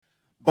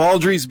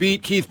Baldrey's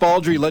Beat. Keith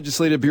Baldrey,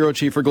 Legislative Bureau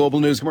Chief for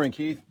Global News. Good morning,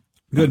 Keith.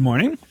 Good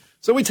morning.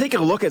 So we take a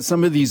look at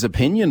some of these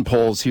opinion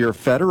polls here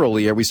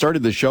federally. We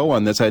started the show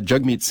on this. I had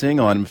Jagmeet Singh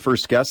on,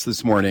 first guest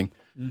this morning.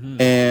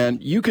 Mm-hmm.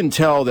 And you can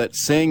tell that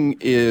Singh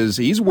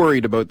he's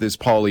worried about this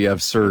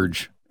Poilievre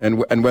surge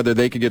and whether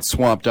they could get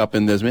swamped up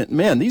in this.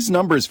 Man, these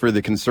numbers for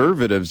the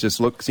Conservatives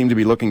just seem to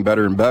be looking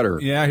better and better.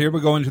 Yeah, here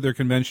we go into their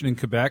convention in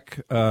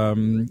Quebec.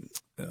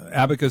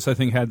 Abacus, I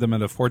think, had them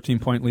at a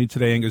 14-point lead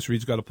today. Angus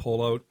Reid's got a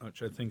poll out,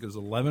 which I think is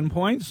 11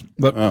 points.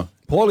 But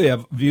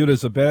Poilievre viewed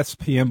as the best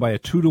PM by a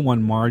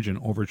 2-1 margin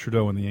over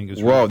Trudeau in the Angus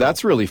Reid. Whoa,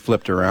 that's really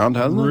flipped around,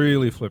 hasn't it?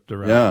 Really flipped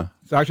around. Yeah.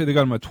 So actually, they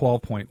got him a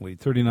 12-point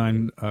lead,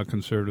 39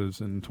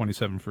 Conservatives and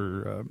 27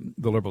 for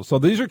the Liberals. So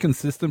these are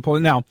consistent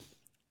polling. Now,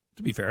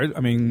 to be fair,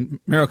 I mean,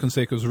 Mario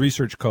Canseco's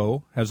Research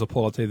Co. has a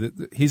poll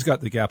that he's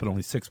got the gap at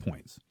only 6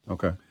 points.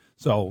 Okay.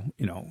 So,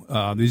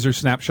 these are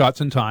snapshots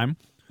in time.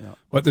 Yeah.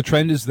 But the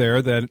trend is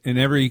there that in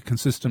every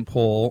consistent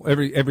poll,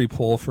 every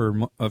poll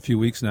for a few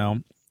weeks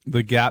now,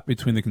 the gap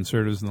between the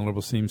Conservatives and the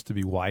Liberals seems to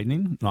be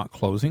widening, not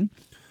closing.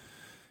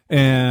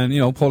 And,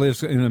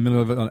 Poilievre's in the middle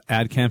of an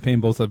ad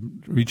campaign, both of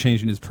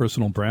rechanging his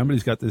personal brand, but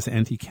he's got this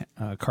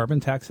anti-carbon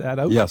tax ad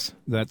out. Yes.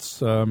 That's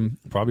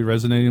probably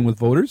resonating with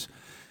voters.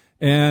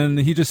 And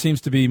he just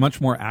seems to be much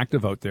more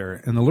active out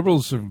there. And the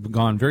Liberals have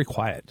gone very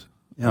quiet.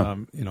 Yeah.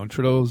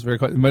 Trudeau's very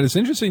quiet. But it's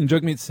interesting,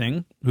 Jagmeet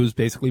Singh, who's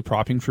basically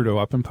propping Trudeau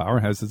up in power,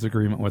 has this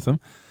agreement with him,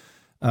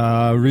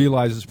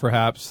 realizes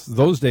perhaps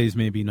those days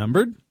may be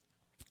numbered.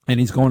 And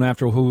he's going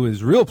after who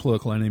his real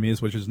political enemy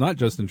is, which is not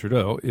Justin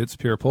Trudeau, it's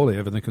Pierre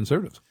Poilievre and the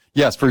Conservatives.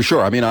 Yes, for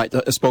sure. I mean, I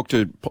spoke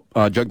to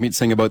Jagmeet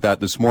Singh about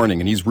that this morning,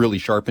 and he's really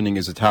sharpening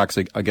his attacks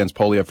against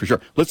Poilievre for sure.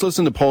 Let's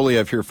listen to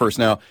Poilievre here first.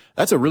 Now,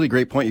 that's a really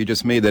great point you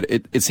just made, that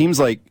it seems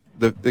like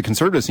the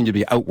Conservatives seem to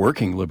be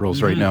outworking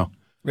Liberals right now.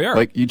 They are.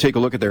 Like, you take a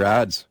look at their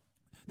ads.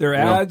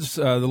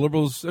 The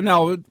Liberals,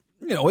 now,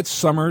 it's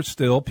summer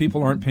still.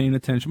 People aren't paying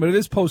attention, but it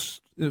is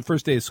post the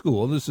first day of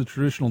school. This is a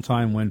traditional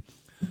time when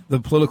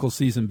the political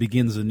season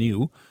begins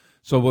anew.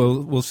 So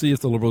we'll see if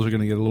the Liberals are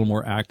going to get a little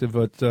more active.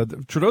 But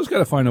Trudeau's got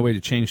to find a way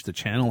to change the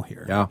channel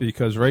here. Yeah.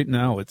 Because right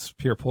now it's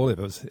Pierre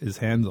Poilievre, his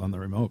hands on the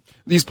remote.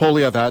 These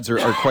Poilievre ads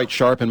are quite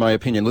sharp, in my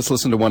opinion. Let's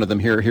listen to one of them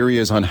here. Here he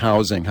is on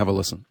housing. Have a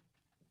listen.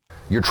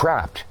 You're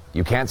trapped.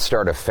 You can't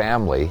start a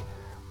family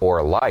or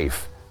a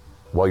life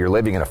while you're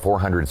living in a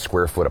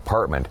 400-square-foot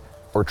apartment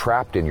or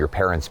trapped in your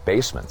parents'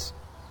 basements,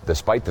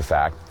 despite the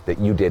fact that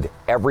you did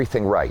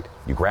everything right.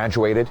 You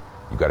graduated,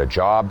 you got a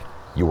job,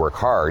 you work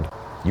hard,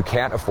 you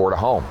can't afford a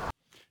home.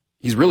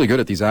 He's really good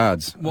at these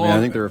ads. Well,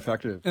 I think they're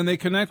effective. And they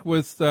connect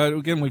with,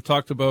 again, we've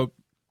talked about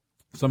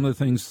some of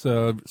the things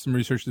some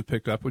research has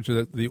picked up, which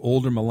is the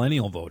older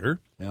millennial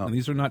voter. Yeah. And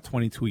these are not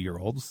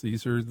 22-year-olds.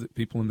 These are the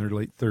people in their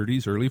late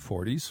 30s, early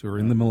 40s who are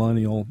in the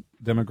millennial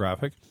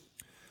demographic.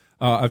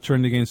 I've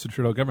turned against the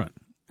Trudeau government.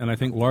 And I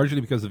think largely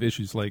because of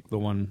issues like the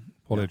one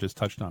Poilievre just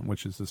touched on,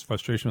 which is this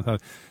frustration with how.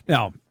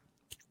 Now,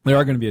 there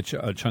are going to be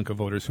a chunk of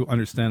voters who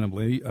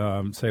understandably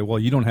say, well,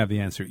 you don't have the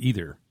answer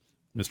either,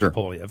 Mr.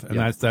 Poilievre. And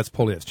that's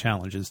Poilievre's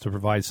challenge, is to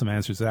provide some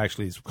answers that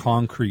actually is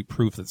concrete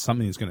proof that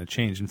something is going to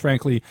change. And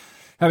frankly,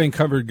 having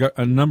covered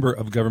a number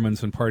of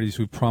governments and parties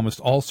who've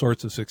promised all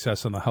sorts of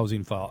success on the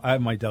housing file, I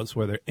have my doubts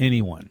whether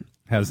anyone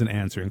has an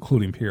answer,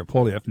 including Pierre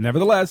Poilievre.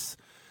 Nevertheless,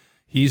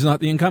 he's not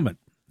the incumbent.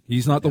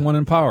 He's not the one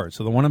in power.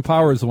 So the one in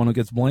power is the one who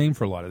gets blamed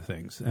for a lot of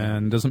things.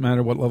 And it doesn't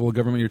matter what level of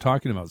government you're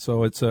talking about.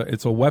 So it's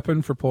a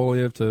weapon for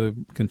Poilievre to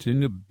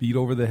continue to beat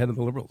over the head of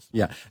the Liberals.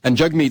 Yeah. And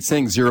Jagmeet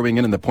Singh, zeroing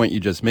in on the point you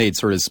just made,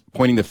 sort of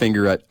pointing the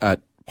finger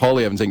at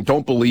Poilievre and saying,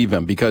 don't believe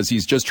him, because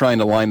he's just trying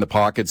to line the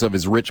pockets of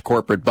his rich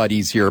corporate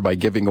buddies here by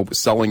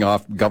selling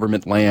off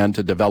government land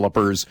to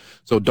developers.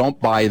 So don't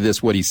buy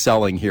what he's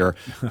selling here.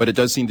 But it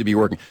does seem to be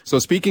working. So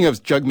speaking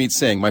of Jagmeet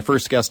Singh, my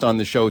first guest on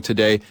the show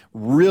today,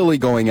 really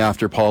going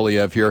after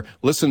Poilievre here.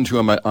 Listen to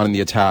him on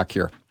the attack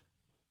here.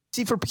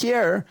 See, for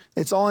Pierre,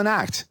 it's all an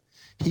act.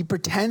 He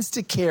pretends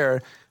to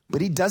care,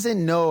 but he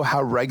doesn't know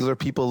how regular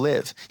people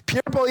live.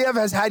 Pierre Poilievre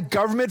has had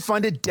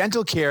government-funded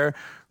dental care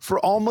for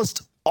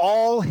almost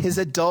all his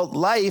adult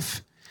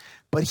life,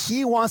 but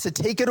he wants to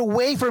take it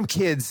away from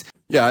kids.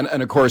 Yeah,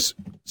 and of course,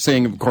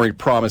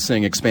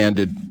 promising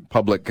expanded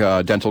public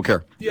dental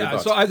care. Yeah,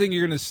 so I think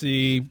you're going to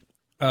see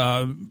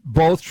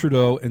both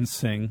Trudeau and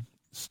Singh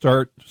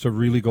start to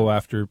really go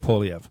after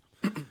Poilievre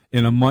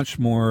in a much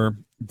more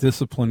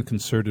disciplined,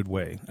 concerted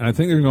way. And I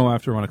think they're going to go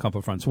after him on a couple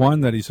of fronts. One,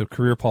 that he's a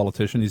career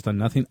politician. He's done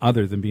nothing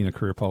other than being a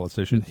career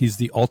politician. He's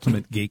the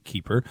ultimate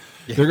gatekeeper.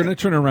 Yeah. They're going to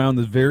turn around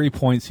the very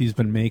points he's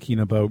been making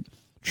about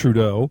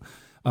Trudeau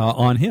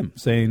on him,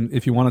 saying,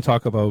 if you want to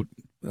talk about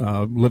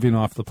living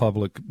off the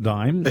public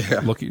dime,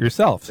 look at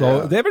yourself.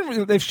 So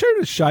they've sort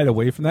of shied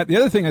away from that. The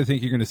other thing I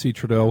think you're going to see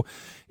Trudeau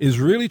is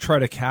really try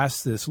to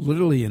cast this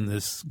literally in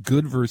this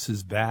good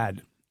versus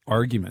bad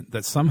argument,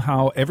 that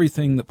somehow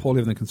everything that Poilievre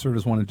and the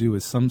Conservatives want to do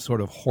is some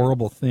sort of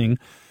horrible thing.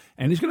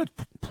 And he's going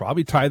to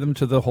probably tie them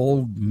to the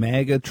whole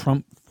MAGA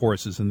Trump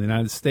forces in the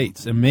United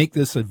States and make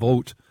this a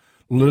vote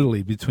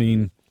literally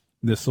between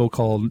the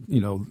so-called,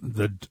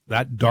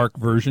 that dark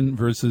version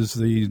versus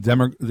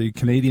the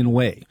Canadian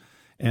way.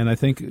 And I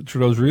think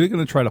Trudeau's really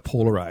going to try to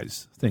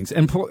polarize things.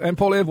 And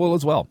Poilievre will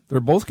as well.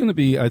 They're both going to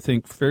be, I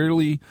think,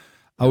 fairly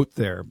out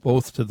there,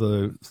 both to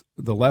the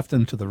left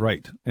and to the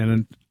right.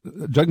 And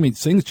Jagmeet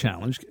Singh's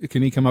challenge,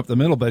 can he come up the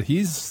middle? But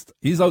he's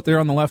out there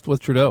on the left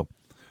with Trudeau.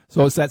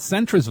 So it's that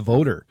centrist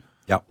voter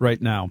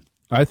right now.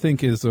 I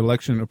think as the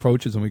election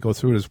approaches and we go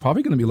through it, is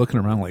probably going to be looking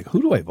around like,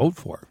 who do I vote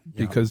for?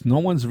 Because no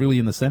one's really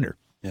in the center.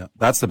 Yeah,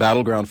 that's the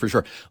battleground for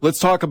sure. Let's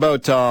talk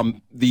about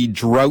the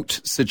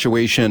drought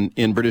situation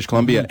in British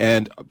Columbia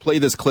and play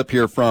this clip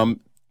here from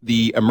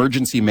the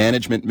Emergency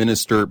Management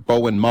Minister,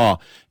 Bowen Ma.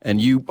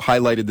 And you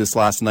highlighted this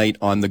last night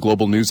on the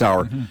Global News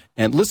Hour.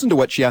 And listen to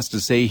what she has to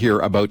say here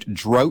about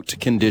drought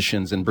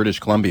conditions in British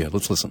Columbia.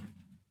 Let's listen.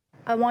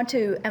 I want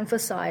to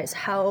emphasize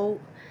how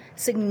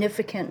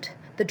significant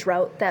the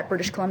drought that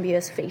British Columbia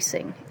is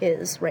facing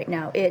is right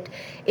now. It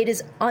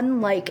is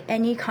unlike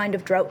any kind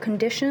of drought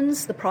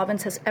conditions the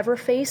province has ever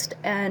faced,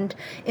 and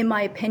in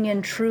my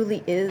opinion,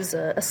 truly is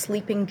a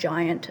sleeping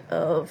giant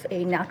of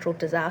a natural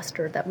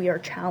disaster that we are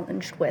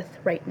challenged with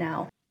right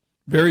now.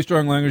 Very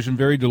strong language and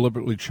very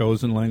deliberately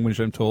chosen language,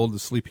 I'm told, the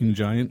sleeping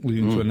giant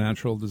leading to a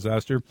natural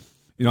disaster.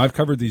 I've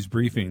covered these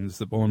briefings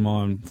that Bowen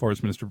Ma and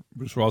Forest Minister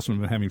Bruce Rossman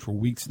have been having for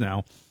weeks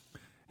now.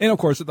 And, of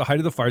course, at the height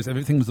of the fires,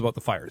 everything was about the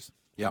fires.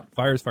 Yeah.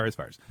 Fires.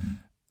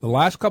 The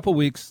last couple of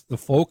weeks, the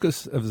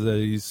focus of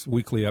these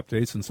weekly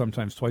updates, and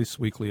sometimes twice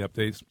weekly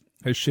updates,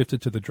 has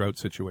shifted to the drought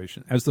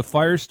situation. As the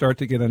fires start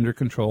to get under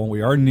control,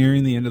 we are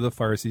nearing the end of the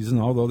fire season,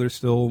 although there's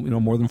still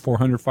more than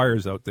 400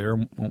 fires out there,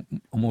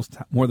 almost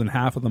more than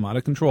half of them out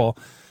of control.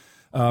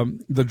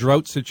 The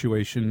drought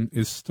situation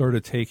is sort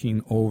of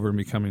taking over and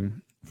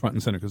becoming front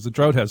and center, because the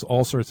drought has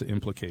all sorts of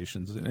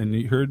implications. And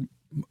you heard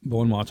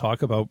Bowen Ma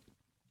talk about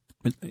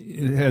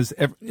it has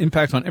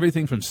impact on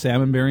everything from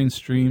salmon-bearing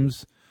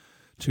streams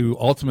to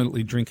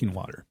ultimately drinking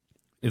water.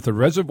 If the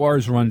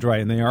reservoirs run dry,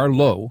 and they are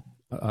low,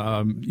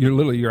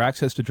 your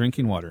access to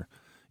drinking water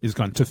is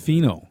gone.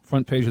 Tofino,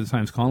 front page of the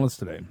Times columns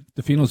today.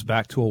 Tofino's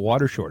back to a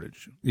water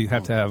shortage. You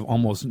have to have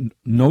almost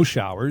no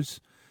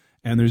showers,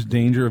 and there's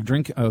danger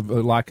of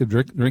a lack of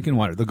drinking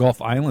water. The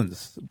Gulf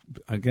Islands,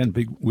 again,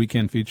 big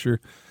weekend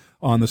feature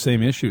on the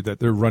same issue, that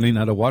they're running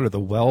out of water. The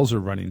wells are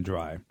running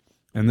dry.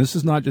 And this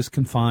is not just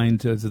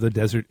confined to the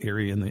desert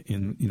area near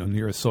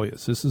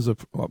Osoyoos. This is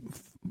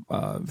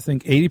I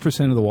think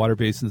 80% of the water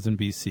basins in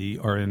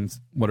BC are in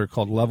what are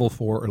called level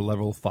 4 or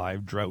level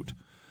 5 drought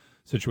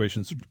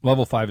situations.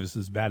 Level 5 is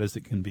as bad as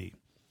it can be.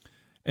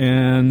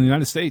 And the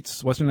United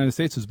States, Western United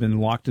States, has been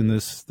locked in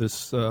this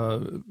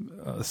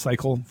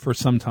cycle for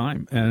some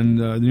time. And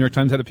the New York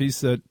Times had a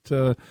piece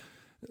that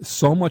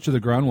so much of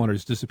the groundwater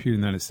has disappeared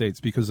in the United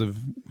States because of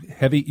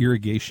heavy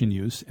irrigation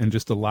use and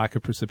just a lack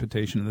of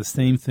precipitation. And the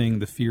same thing,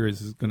 the fear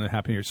is going to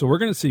happen here. So we're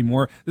going to see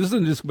more. This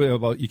isn't just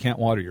about you can't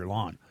water your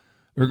lawn.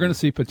 We're going to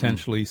see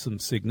potentially some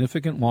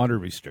significant water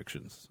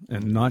restrictions,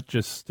 and not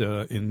just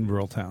in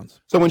rural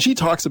towns. So when she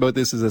talks about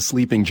this as a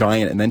sleeping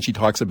giant, and then she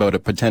talks about a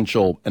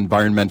potential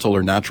environmental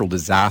or natural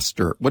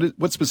disaster,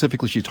 what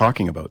specifically is she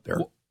talking about there?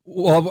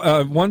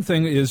 Well, one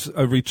thing is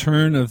a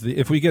return of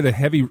if we get a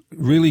heavy,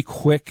 really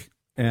quick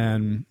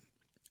and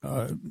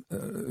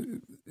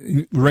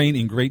rain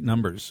in great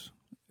numbers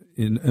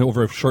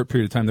over a short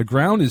period of time. The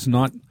ground is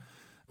not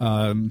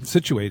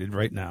situated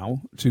right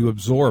now to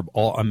absorb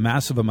a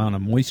massive amount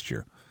of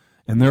moisture,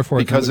 and therefore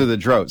because of the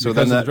drought. So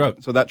then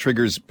that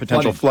triggers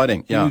potential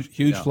flooding. Yeah,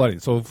 huge flooding.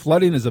 So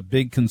flooding is a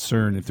big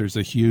concern if there's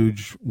a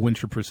huge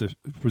winter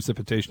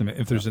precipitation.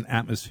 If there's an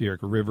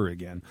atmospheric river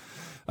again,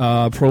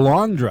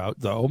 prolonged drought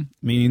though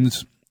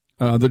means.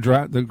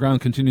 The ground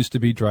continues to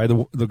be dry.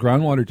 The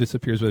groundwater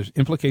disappears. There's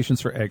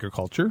implications for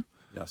agriculture.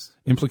 Yes.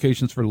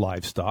 Implications for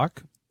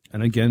livestock.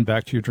 And again,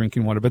 back to your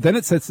drinking water. But then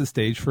it sets the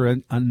stage for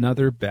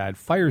another bad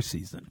fire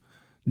season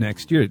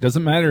next year. It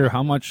doesn't matter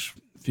how much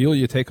fuel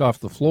you take off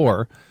the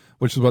floor,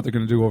 which is what they're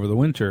going to do over the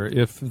winter.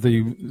 If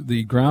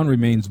the ground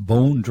remains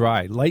bone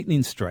dry,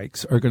 lightning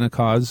strikes are going to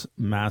cause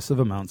massive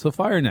amounts of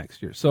fire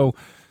next year. So,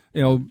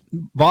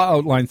 Ba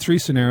outlined 3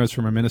 scenarios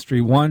from our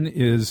ministry. One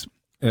is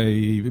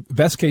a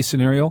best case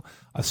scenario,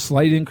 a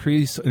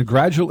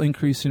gradual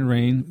increase in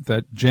rain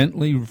that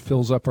gently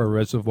fills up our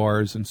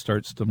reservoirs and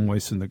starts to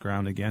moisten the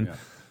ground again. Yeah.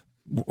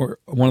 Or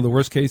one of the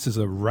worst cases,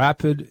 a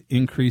rapid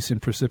increase in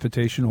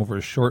precipitation over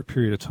a short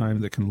period of time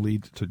that can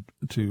lead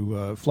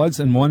to floods.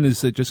 And one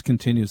is it just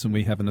continues and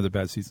we have another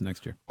bad season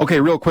next year.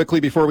 Okay, real quickly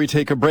before we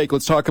take a break,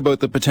 let's talk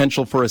about the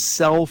potential for a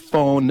cell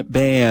phone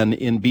ban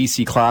in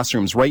BC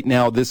classrooms. Right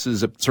now, this is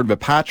sort of a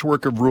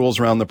patchwork of rules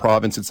around the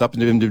province. It's up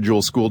to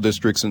individual school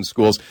districts and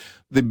schools.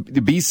 The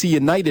BC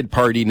United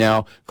Party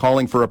now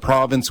calling for a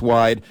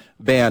province-wide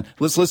ban.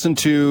 Let's listen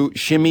to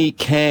Shimmy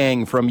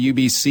Kang from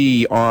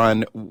UBC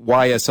on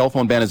why a cell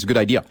phone ban is a good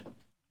idea.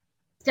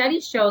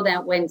 Studies show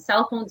that when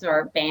cell phones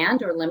are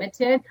banned or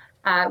limited,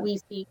 we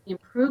see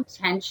improved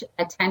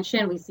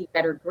attention, we see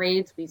better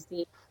grades, we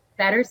see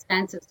better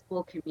sense of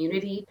school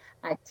community.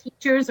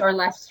 Teachers are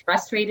less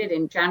frustrated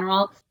in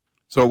general.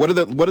 So what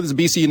is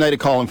BC United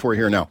calling for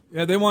here now?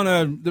 Yeah, they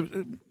want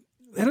to.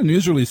 They had a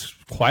news release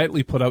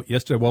quietly put out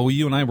yesterday while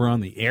you and I were on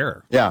the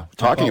air. Yeah,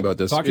 talking about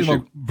this talking issue.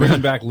 about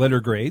bringing back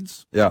letter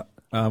grades. Yeah.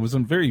 It was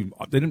they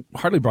didn't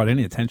hardly brought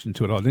any attention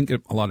to it at all. Didn't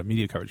get a lot of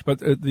media coverage. But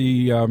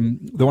they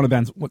want to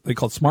ban what they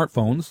call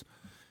smartphones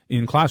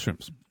in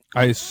classrooms.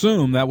 I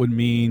assume that would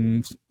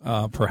mean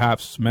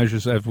perhaps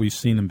measures as we've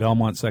seen in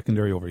Belmont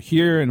Secondary over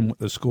here and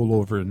the school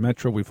over in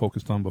Metro we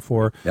focused on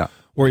before,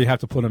 where you have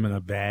to put them in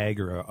a bag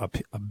or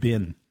a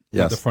bin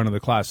at the front of the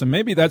class. And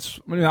maybe that's,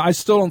 I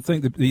still don't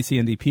think the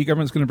BC NDP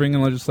government's going to bring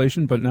in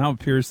legislation, but now it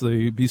appears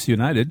the BC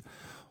United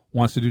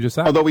wants to do just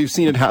that. Although we've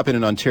seen it happen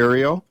in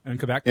Ontario. And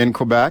Quebec. In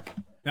Quebec.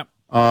 Yep.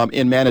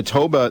 In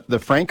Manitoba, the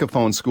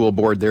Francophone School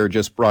Board there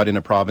just brought in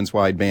a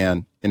province-wide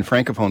ban in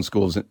Francophone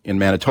schools in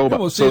Manitoba.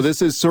 Yeah, so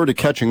this is sort of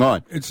catching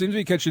on. It seems to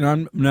be catching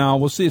on. Now,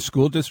 we'll see if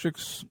school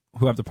districts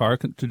who have the power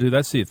to do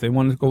that, see if they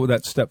want to go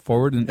that step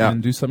forward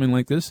and do something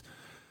like this.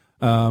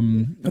 I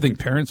think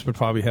parents would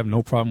probably have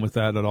no problem with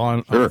that at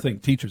all. I don't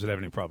think teachers would have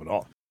any problem at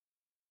all.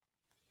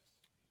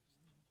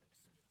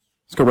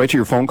 Let's go right to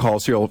your phone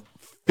calls here.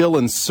 Phil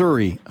in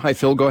Surrey. Hi,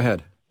 Phil. Go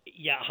ahead.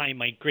 Yeah, hi,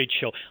 Mike. Great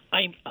show.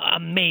 I'm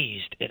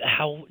amazed at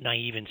how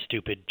naive and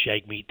stupid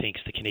Jagmeet thinks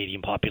the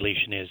Canadian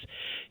population is.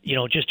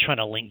 Just trying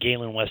to link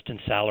Galen Weston's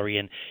salary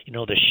and,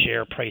 the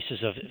share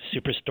prices of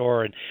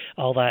Superstore and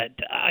all that.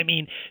 I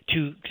mean,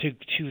 to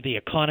the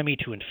economy,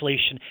 to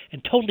inflation,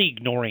 and totally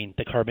ignoring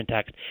the carbon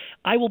tax.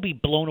 I will be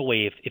blown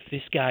away if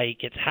this guy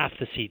gets half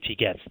the seats he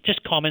gets.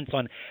 Just comments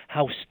on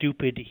how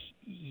stupid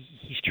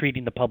he's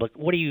treating the public.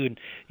 What do you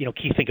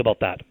Keith, think about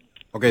that?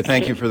 Okay,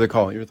 thank you for the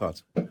call. Your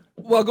thoughts?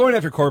 Well, going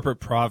after corporate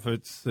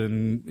profits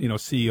and,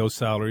 CEO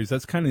salaries,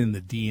 that's kind of in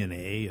the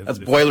DNA. That's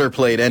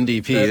boilerplate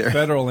NDP.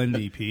 Federal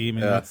NDP. I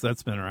mean,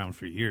 that's been around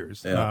for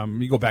years. Yeah.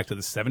 You go back to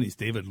the 70s,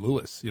 David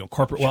Lewis,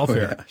 corporate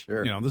welfare. Yeah,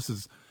 sure. This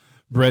is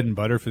bread and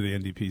butter for the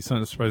NDP. So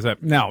I'm not surprised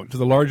that. Now, to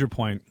the larger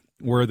point,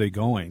 where are they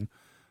going?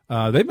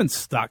 They've been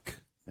stuck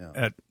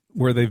at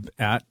where they've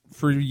at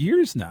for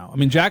years now. I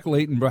mean, Jack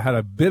Layton had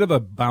a bit of a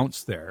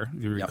bounce there,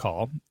 if you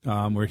recall,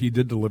 where he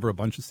did deliver a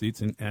bunch of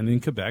seats and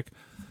in Quebec.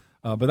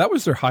 But that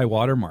was their high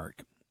water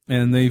mark,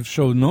 and they've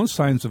shown no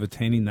signs of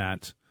attaining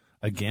that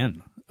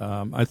again.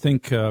 I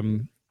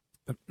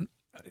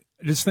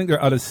just think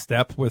they're out of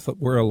step with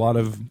where a lot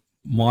of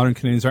modern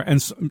Canadians are. And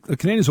the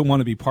Canadians who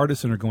want to be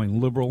partisan are going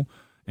liberal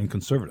and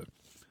conservative.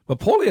 But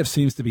Poilievre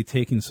seems to be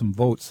taking some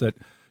votes that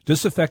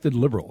disaffected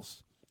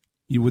liberals.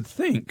 You would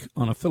think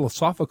on a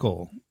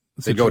philosophical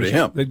they'd go to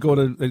him. They'd go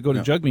to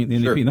Jagmeet and the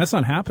NDP, and that's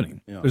not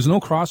happening. Yeah. There's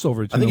no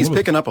crossover. I think he's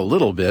picking up a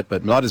little bit,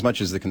 but not as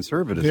much as the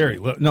Conservatives.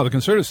 No, the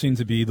Conservatives seem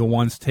to be the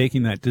ones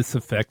taking that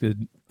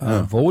disaffected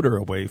voter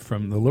away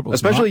from the Liberals.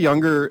 Especially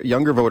younger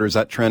voters,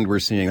 that trend we're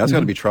seeing. That's got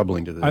to be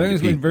troubling to the NDP. I think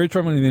it's been very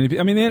troubling to the NDP.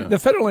 I mean, the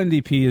federal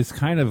NDP is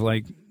kind of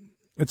like,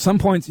 at some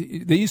points,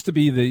 they used to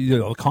be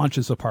the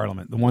conscience of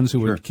Parliament, the ones who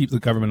would keep the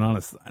government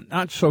honest. I'm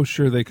not so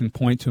sure they can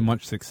point to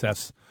much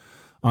success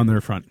on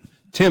their front.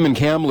 Tim in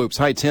Kamloops.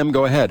 Hi, Tim.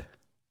 Go ahead.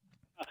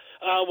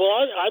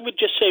 I would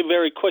just say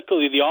very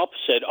quickly the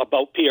opposite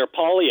about Pierre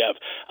Poilievre.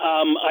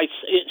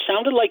 It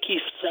sounded like he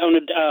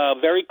sounded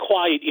very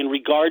quiet in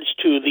regards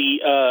to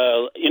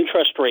the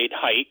interest rate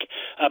hike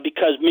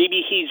because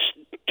maybe he's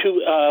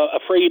too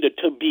afraid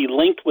to be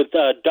linked with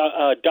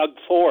Doug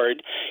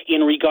Ford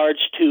in regards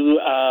to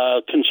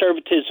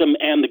conservatism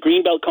and the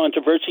Greenbelt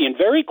controversy. And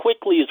very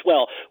quickly as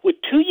well, with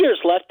 2 years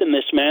left in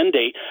this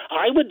mandate,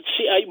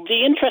 it'd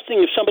be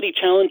interesting if somebody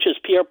challenges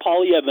Pierre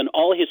Poilievre and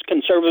all his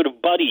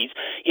conservative buddies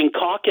in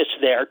caucus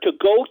there to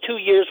go 2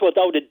 years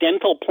without a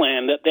dental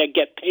plan that they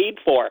get paid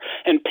for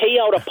and pay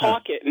out of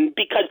pocket. And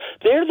because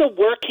they're the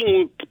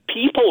working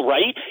people,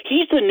 right?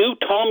 He's the new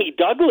Tommy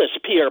Douglas,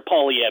 Pierre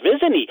Poilievre,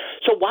 isn't he?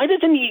 So why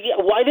doesn't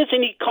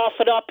he cough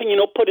it up and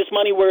put his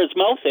money where his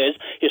mouth is,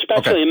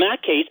 especially in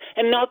that case,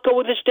 and not go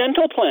with his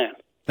dental plan?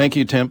 Thank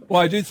you, Tim.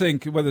 Well, I do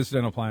think, whether it's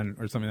dental plan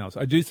or something else,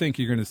 I do think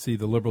you're going to see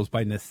the Liberals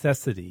by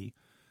necessity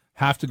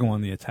have to go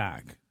on the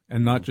attack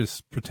and not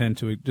just pretend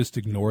to just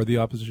ignore the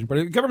opposition.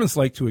 But governments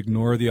like to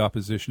ignore the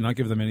opposition, not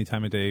give them any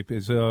time of day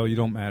because, you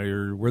don't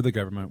matter. We're the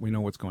government. We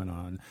know what's going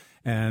on.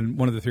 And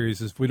one of the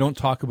theories is if we don't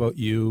talk about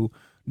you,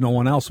 no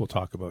one else will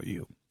talk about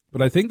you.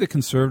 But I think the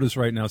Conservatives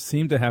right now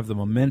seem to have the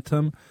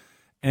momentum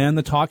and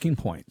the talking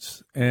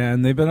points.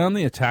 And they've been on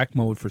the attack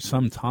mode for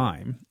some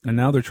time. And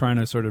now they're trying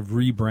to sort of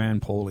rebrand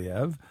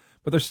Poilievre.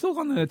 But they're still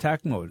on the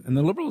attack mode. And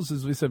the Liberals,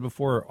 as we said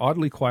before, are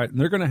oddly quiet.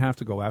 And they're going to have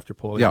to go after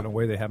Poilievre in a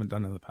way they haven't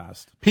done in the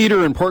past.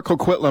 Peter in Port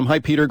Coquitlam. Hi,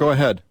 Peter. Go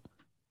ahead.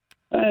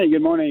 Hey,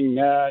 good morning.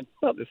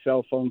 About the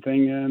cell phone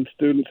thing and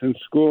students in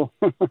school.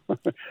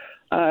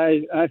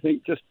 I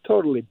think just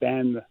totally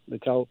ban the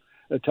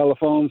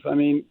telephones. I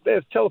mean,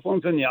 there's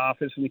telephones in the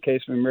office in the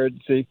case of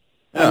emergency.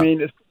 Yeah. I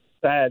mean, it's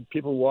sad.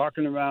 People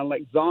walking around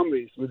like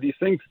zombies with these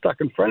things stuck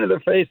in front of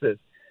their faces,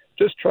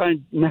 just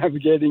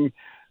navigating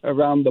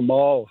around the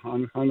mall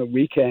on the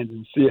weekend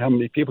and see how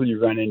many people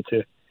you run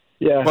into.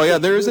 Yeah. Well, yeah,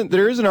 there is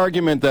an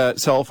argument that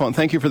cell phone.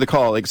 Thank you for the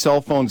call. Like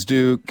cell phones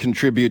do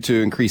contribute to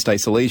increased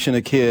isolation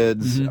of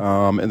kids,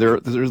 and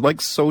there's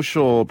like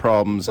social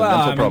problems and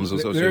mental problems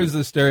associated. There is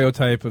the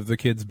stereotype of the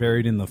kids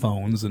buried in the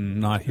phones and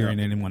not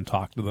hearing anyone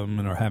talk to them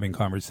and are having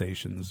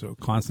conversations or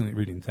constantly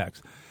reading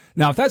text.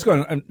 Now, if that's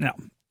going on, now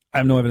I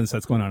have no evidence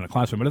that's going on in a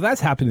classroom, but if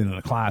that's happening in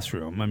a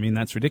classroom, I mean,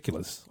 that's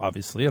ridiculous.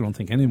 Obviously, I don't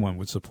think anyone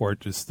would support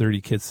just 30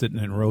 kids sitting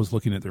in rows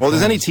looking at their phones.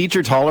 Does any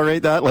teacher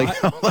tolerate that?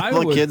 Like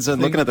little kids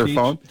looking at their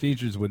phone?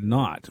 Teachers would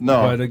not.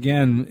 No. But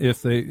again,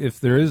 if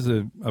there is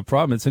a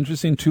problem, it's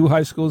interesting. 2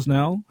 high schools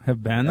now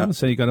have banned them,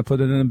 so you got to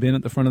put it in a bin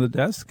at the front of the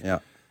desk. Yeah.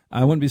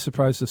 I wouldn't be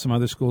surprised if some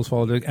other schools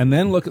follow it. And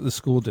then look at the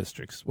school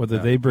districts, whether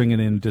they bring it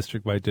in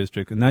district by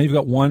district. And now you've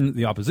got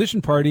the opposition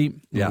party,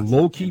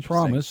 low-key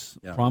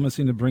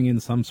promising to bring in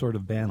some sort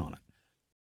of ban on it.